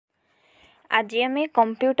आज आम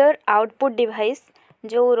computer output device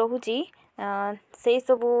जो रोची से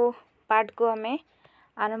सब पार्ट को आम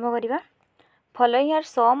आरंभ करवा। Following are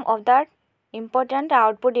some of the important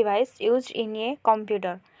output device used in a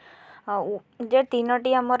computer. जे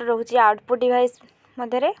तीनोटी आमर रोची आउटपुट डिवाइस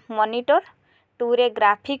मध्य मॉनिटर, 2 रे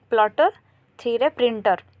ग्राफिक प्लॉटर, 3 रे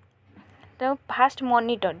प्रिंटर। तो फास्ट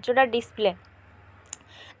मॉनिटर जोटा डिस्प्ले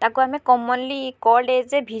ताको आमे commonly called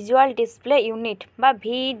as a visual display unit बा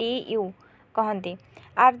VDU कहती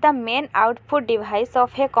are the main output device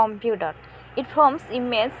of a computer. It forms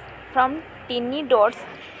image from tiny dots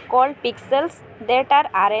called pixels that are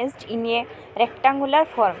arranged in a rectangular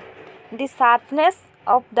form. The sharpness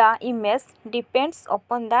of the image depends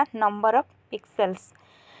upon the number of pixels.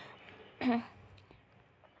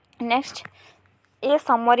 Next, a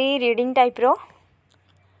summary reading type ro.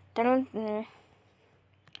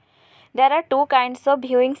 There are two kinds of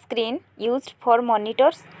viewing screen used for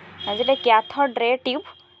monitors. Zeta cathode ray tube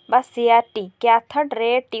बा CRT, cathode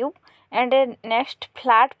ray tube, and next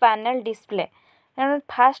flat panel display.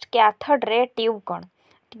 Fast cathode ray tube कौन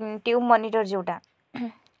tube monitor जोटा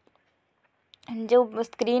जो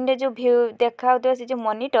screen रे जो view देखा होता है जो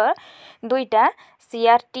मॉनिटर दुईटा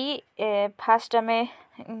CRT फास्ट आम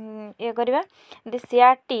ये करवा। The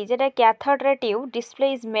CRT Zeta cathode ray tube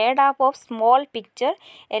display is made up of small picture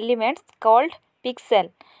elements called pixel.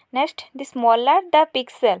 Next, the smaller the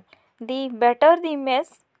pixel the better the image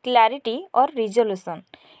clarity or resolution.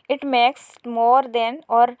 It makes more than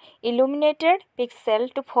or illuminated pixel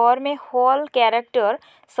to form a whole character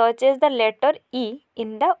such as the letter E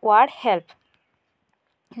in the word help.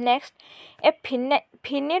 Next, a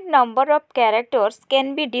finite number of characters can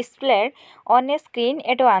be displayed on a screen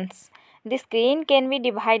at once. The screen can be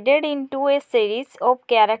divided into a series of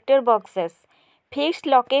character boxes. Fixed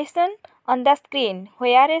location on the screen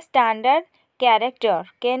where a standard character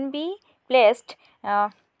can be placed.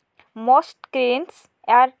 Most screens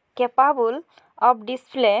are capable of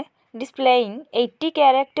displaying 80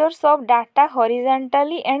 characters of data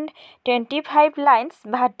horizontally and 25 lines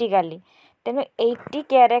vertically. Then 80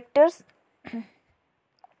 characters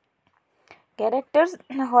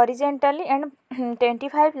horizontally and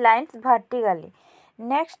 25 lines vertically.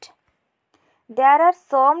 Next, there are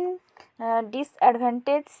some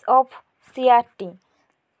disadvantages of CRT.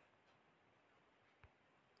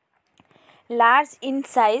 Large in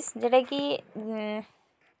size जोटा कि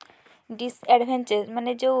disadvantage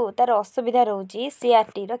माने जो तार असुविधा रोची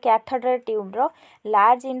CRT row cathode ray tube row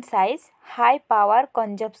large in size, high power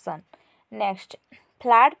consumption. Next,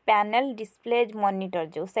 flat panel display monitor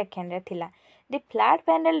जो second रे थिला। The flat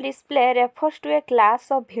panel display refers to A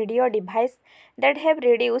class of video device that have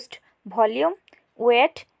reduced volume,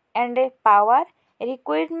 wait and power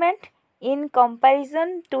requirement in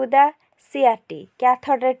comparison to the CRT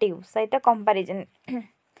cathode ray tube सहित comparison.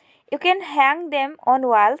 You can hang them on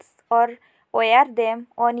walls or wear them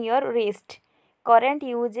on your wrist. Current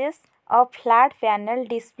uses of flat panel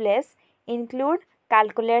displays include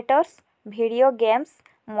calculators, video games,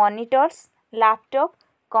 monitors, laptop,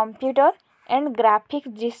 computer, and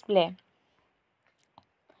graphics display.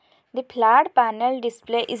 The flat panel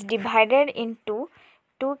display is divided into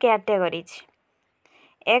two categories.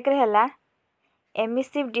 एक रहला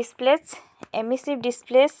emissive displays. Emissive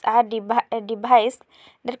displays are devices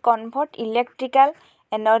that convert electrical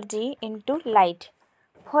energy into light.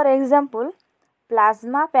 For example,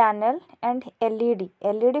 plasma panel and LED.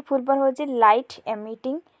 LED full पर होची light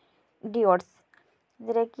emitting diodes.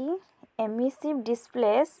 जरा कि emissive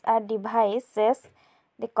displays are devices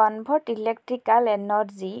that convert electrical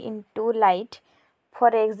energy into light.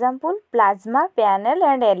 For example, plasma panel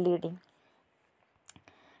and LED.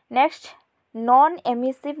 Next, non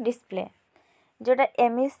emissive display जोटा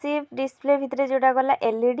emissive display भितर जोटा गला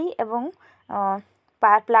LED एवं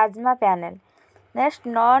plasma panel. Next,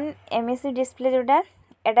 non emissive display जोटा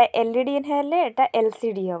एटा LED हेले एटा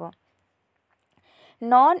LCD हम।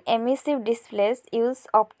 Non emissive displace use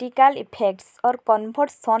optical effects और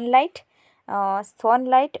convert sunlight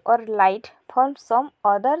और light from some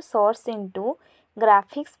other source into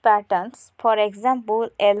graphics patterns. For example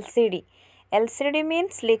LCD. LCD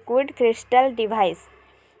means liquid crystal device.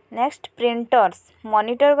 Next, printers.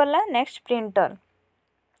 Monitor gala. Next, printer.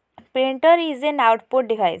 Printer is an output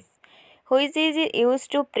device which is used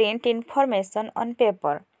to print information on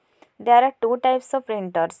paper. There are two types of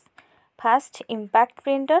printers. First, impact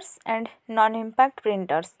printers and non-impact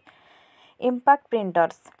printers. Impact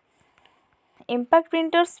printers. Impact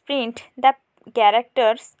printers print the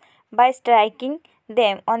characters by striking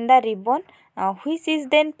them on the ribbon, which is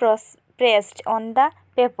then pressed on the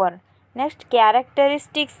paper. Next,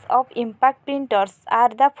 characteristics of impact printers are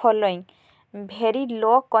the following. very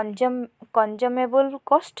low consumable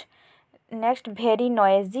cost, next very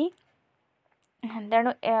noisy,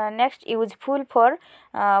 then next useful for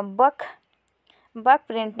bulk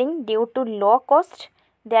printing due to low cost.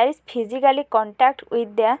 There is physically contact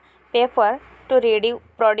with the paper to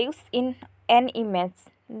produce in an image.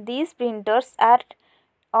 These printers are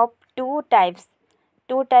of two types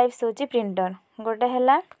होची printer, गोटे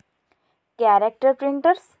है character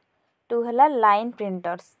printers, to है line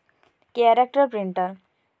printers. Character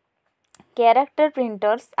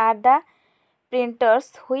printers are the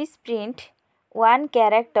printers which print one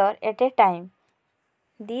character at a time.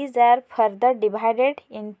 These are further divided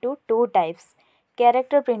into two types.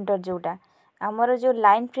 Character printer जोटा आमर जो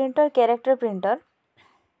line printer character printer,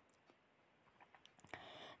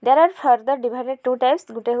 there are further divided two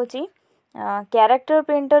types. गोटे हूँ character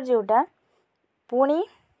printer जोटा पुणी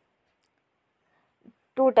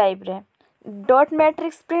to type रे, dot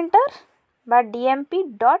matrix printer बा DMP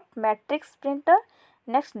dot matrix printer,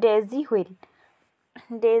 next Daisy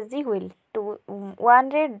wheel to one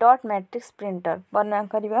रे डॉट मैट्रिक्स प्रिंटर वर्णन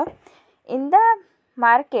करिबा. In the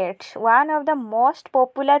market, one of the most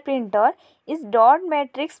popular printer is dot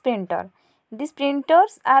matrix printer. These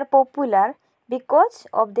printers are popular because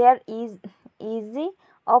of their easy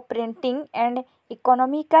of printing and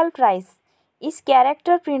economical price. Each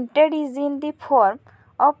character printed is in the form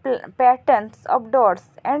of patterns of dots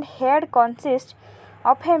and head consists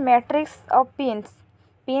of a matrix of pins.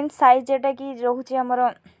 Pin size जेटा कि रोचे हमर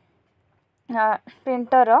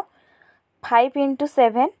printer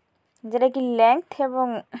 5x7 जोटा कि length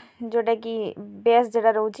एवं जोटा कि base जोटा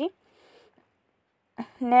रोची.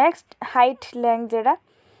 Next height length जोटा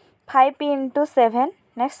 5x7,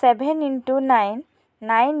 नेक्स्ट 7x9,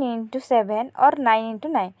 9x7 और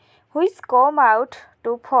 9x9, which come out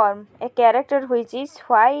to form a character, which is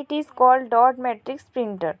why it is called dot matrix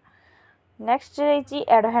printer. Next रही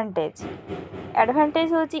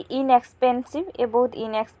एडवांटेज होची इनएक्सपेंसिव, ये बहुत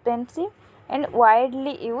इनएक्सपेंसिव एंड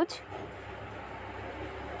वाइडली यूज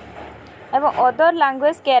एवं other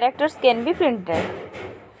language characters can be printed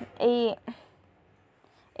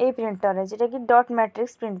A printer है जेटा कि dot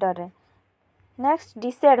matrix printer है. Next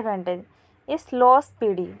disadvantage, ये slow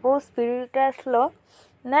speedy, बहुत speed slow.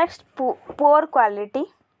 Next pour quality.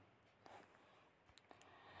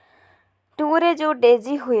 To रे जो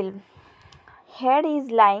Daisy wheel head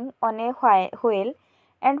is lying on a wheel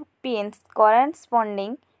and pins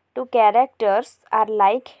corresponding to characters are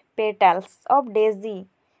like petals of daisy,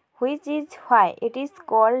 which is why it is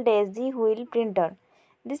called daisy wheel printer.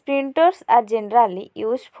 These printers are generally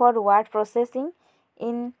used for word processing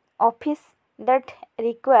in office that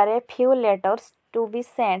require a few letters to be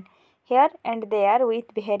sent here and there with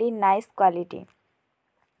very nice quality.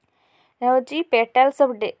 Petals of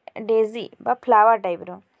daisy बा flower type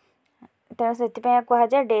रो, तेणु से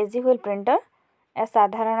कहुए Daisy wheel printer. ए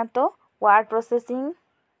साधारणतः word processing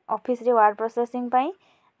office रे word processing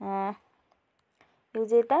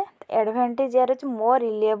use होता है. Advantage यार more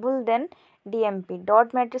reliable then DMP.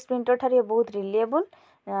 Dot matrix printer ठार ये बहुत रिलायबल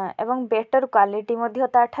एवं better quality Madhya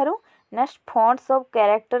ताठारु. Next fonts of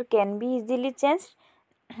character can be easily change.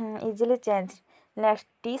 Next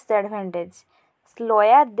disadvantage,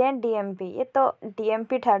 स्लोयर then DMP. ये तो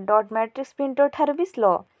डीएमपी ठार डॉट मैट्रिक्स प्रिंटर ठार भी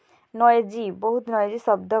स्लो, नॉइजी, बहुत नॉइजी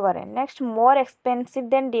शब्द करे. Next more expensive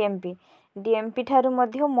than DMP. DMP ठारू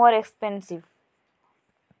मध्य मोर एक्सपेंसिव.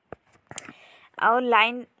 आउ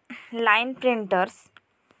line printers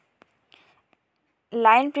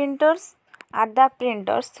are the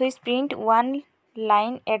printers which print one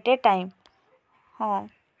line at A time. हाँ,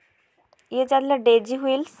 ये चल डेजी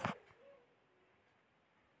व्हील्स.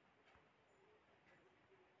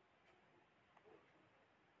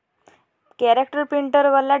 कैरेक्टर प्रिंटर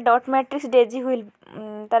वाला डॉट मैट्रिक्स, डेजी व्हील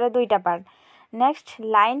तार दुईटा पार्ट. नेक्स्ट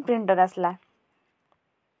लाइन प्रिंटर आसला.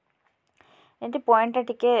 ये पॉइंटा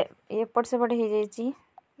टिके एपट सेपट हो जाइए,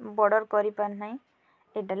 बॉर्डर कर पारना.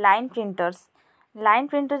 ये line printers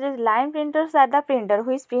are the printer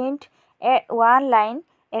which print one line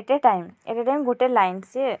at A time गोटे लाइन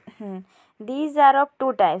से. These are of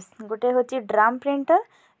two types. गोटे हूँ ड्रम प्रिंटर,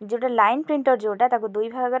 जोटा लाइन प्रिंटर जोटा ताको दुई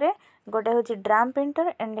भाग में, गोटे हूँ ड्रम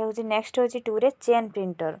प्रिंटर एंड हूँ नेक्स्ट हूँ टू रे chain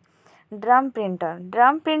printer. Drum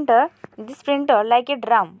printer this printer like a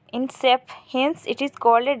drum in shape, hence it is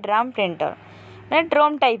called a drum printer. मैंने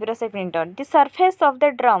ड्रम टाइप रो से printer. The surface of the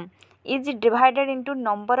drum is divided into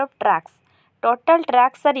number of tracks. Total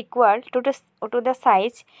tracks are equal to the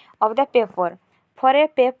size of the paper. For a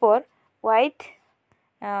paper with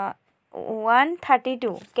 132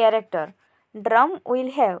 character, drum will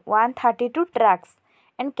have 132 tracks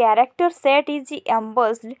and character set is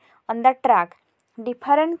embossed on the track.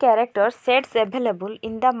 Different character sets available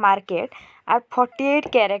in the market are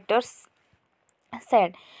 48 characters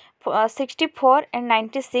set, 64 and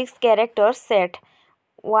 96 characters set.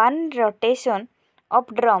 One rotation of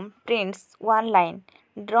drum prints one line.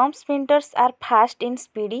 Drum printers are fast in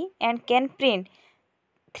speedy and can print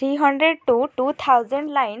 300 to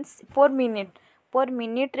 2000 lines per minute. Per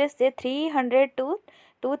minute रे से 300 to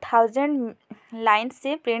 2000 lines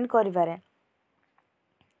से print करिपारे.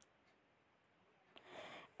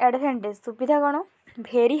 Advantage सुविधा कौन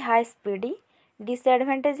very high speedy.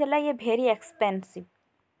 Disadvantage है ये भेरी expensive.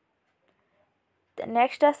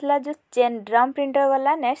 Next आसला जो chain drum printer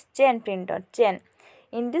वाला. Next chain printer. Chain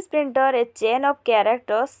in this printer A chain of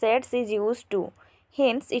character sets is use to.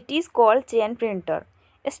 Hence it is called chain printer.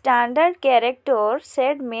 A standard character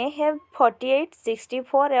set may have 48,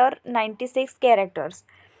 64 or 96 characters.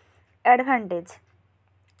 Advantage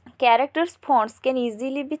characters fonts can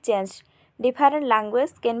easily be changed. Different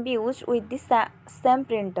language can be used with the same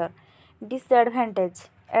printer. Disadvantage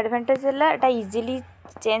advantage है एटा easily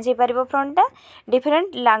change हो पारिबो फ्रंटटा.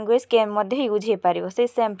 Different language के मध्ये use हो पारिबो से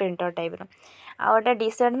same printer type रो. Outta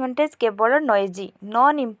disadvantage केवल noisy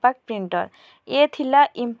non impact printer. ये थिला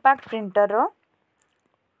impact printer रो.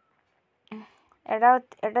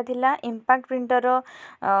 एटा थिला इंपैक्ट प्रिंटर रो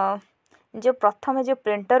जो प्रथम जो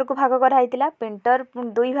प्रिंटर को भाग कराई प्रिंटर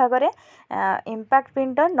दुई भाग रे impact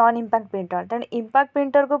printer non impact printer. तेणु इंपैक्ट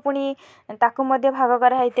प्रिंटर को पुणी ताकू मध्य भाग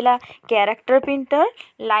कराई कैरेक्टर प्रिंटर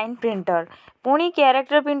लाइन प्रिंटर. पुणी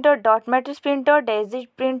character printer dot matrix printer Daisy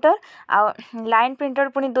printer आ लाइन प्रिंटर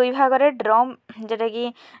पुणी दुई भाग रे ड्रम जोटा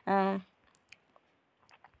कि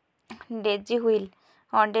डेजी व्हील.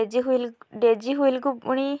 हाँ डेजी व्हील को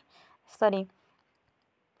पुणी सॉरी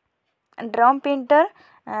ड्रम प्रिंटर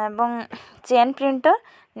एवं चेन प्रिंटर.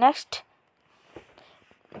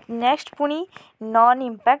 नेक्स्ट पुणी non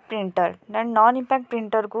impact printer. Non impact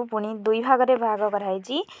printer को पुणी दुई भाग रे भाग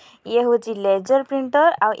कराई. ये हूँ लेजर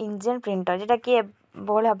प्रिंटर आ इंकजेट प्रिंटर जोटा कि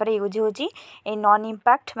बहुल भाव में यूज होची. ए नॉन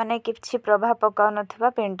इंपैक्ट माने किसी प्रभाव पकाउ नथिबा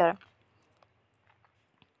printer.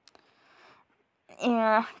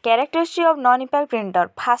 Characteristic of non impact printer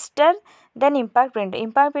faster than impact printer.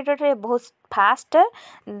 Impact printer बहुत faster.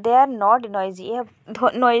 They are not noisy. ये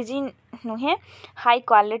नॉइजी नुहे. High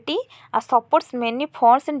quality uh supports many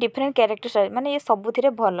fonts and different character size माने ये सबुथिरे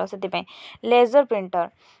भल से. लेजर प्रिंटर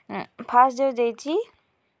फास्ट जो जाइए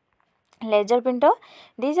laser printer.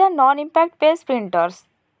 These are non impact page printers.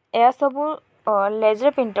 यह सब लेजर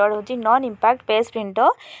प्रिंटर होची non impact page printer.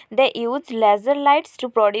 They use laser lights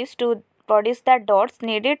to produce the dots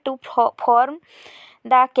needed to form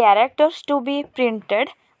the characters to be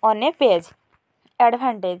printed on a page.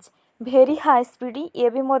 Advantage very high speed. ये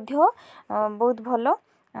भी मध्य बहुत भलो.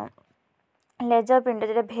 Laser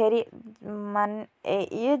printer जो भेरी मान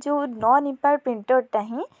ये जो non impact प्रिंटरटा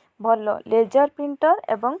ही भलो. Laser printer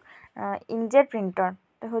एवं इंकजेट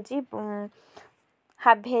प्रिंटर होची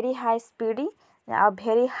भेरी हाई स्पीड आ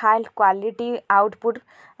very high quality output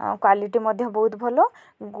quality मध्य बहुत भलो.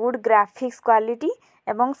 गुड ग्राफिक्स क्वालिटी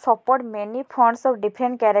एवं support many fonts of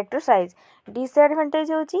different character size.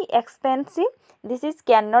 Disadvantage होची expensive. This is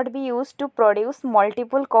can not be use to produce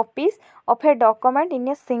multiple copies of a document in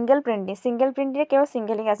a single printing. Single printing केवल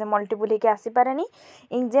single ही आसे multiple ही आसी पारेनी.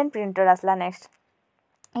 Inkjet printer आसला. Next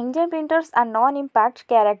inkjet printers are non impact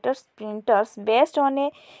characters printers based on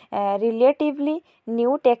A relatively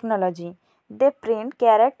new technology. They print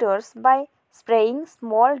characters by spraying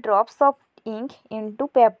small drops of ink into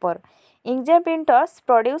paper. Inkjet printers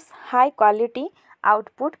produce high quality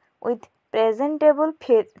output with presentable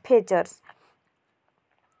features.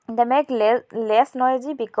 They make less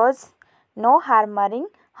noisy because no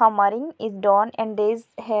hammering is done, and these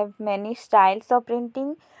have many styles of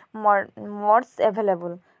printing modes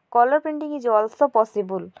available. Color printing is also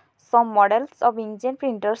possible. Some models of inkjet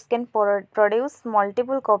printers can produce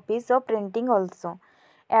multiple copies of printing also.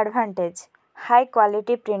 Advantage high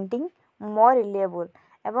quality printing more reliable.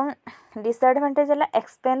 एवं disadvantage है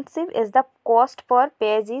expensive as the cost per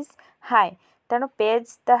page is high. तेणु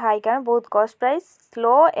page तो high कारण बहुत cost price.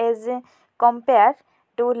 Slow as compare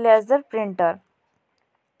to laser printer.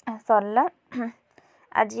 सरला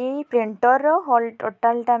आज printer whole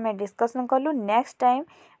टोटालटा आम discussion कलु. Next time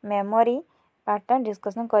memory part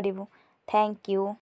discussion करूँ. Thank you.